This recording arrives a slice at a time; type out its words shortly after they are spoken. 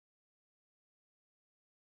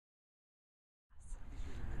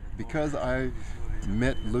because I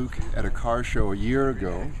met Luke at a car show a year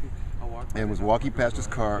ago and was walking past his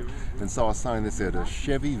car and saw a sign that said a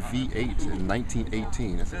Chevy V8 in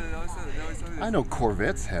 1918. I said, I know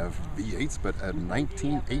Corvettes have V8s, but a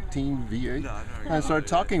 1918 V8? And I started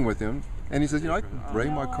talking with him, and he says, I can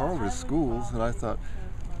bring my car over to schools. And I thought,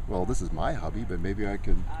 well, this is my hobby, but maybe I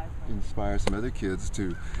could inspire some other kids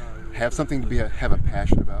to have something to have a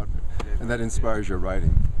passion about, and that inspires your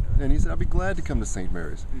writing. And he said, I'd be glad to come to St.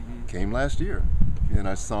 Mary's. Came last year, and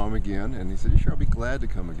I saw him again, and he said, sure, I'll be glad to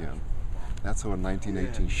come again. That's how a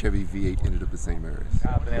 1918 Chevy V8 ended up at St. Mary's.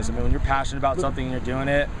 Happiness. I mean, when you're passionate about something and you're doing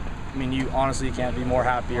it, I mean, you honestly can't be more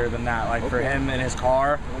happier than that. Like for him and his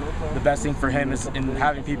car, the best thing for him is in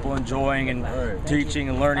having people enjoying and teaching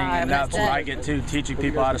and learning, and that's what I get too, teaching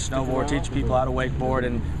people how to snowboard, teaching people how to wakeboard.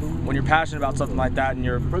 And when you're passionate about something like that and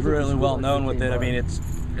you're really well known with it, I mean, it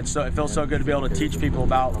feels so good to be able to teach people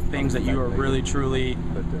about things that you are really truly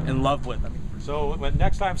in love with. So when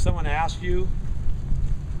next time someone asks you,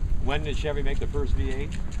 when did Chevy make the first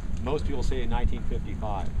V8? Most people say in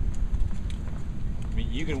 1955. I mean,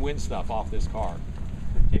 you can win stuff off this car.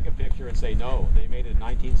 Take a picture and say, no, they made it in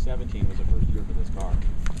 1917 was the first year for this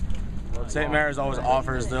car. St. Mary's always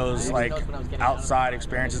offers those like outside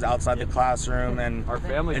experiences outside the classroom, and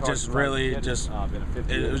it just really it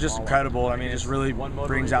was just incredible. I mean, it just really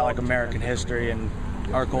brings out like American history and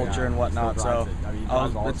our culture and whatnot. So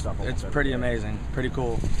it's pretty amazing, pretty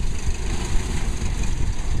cool.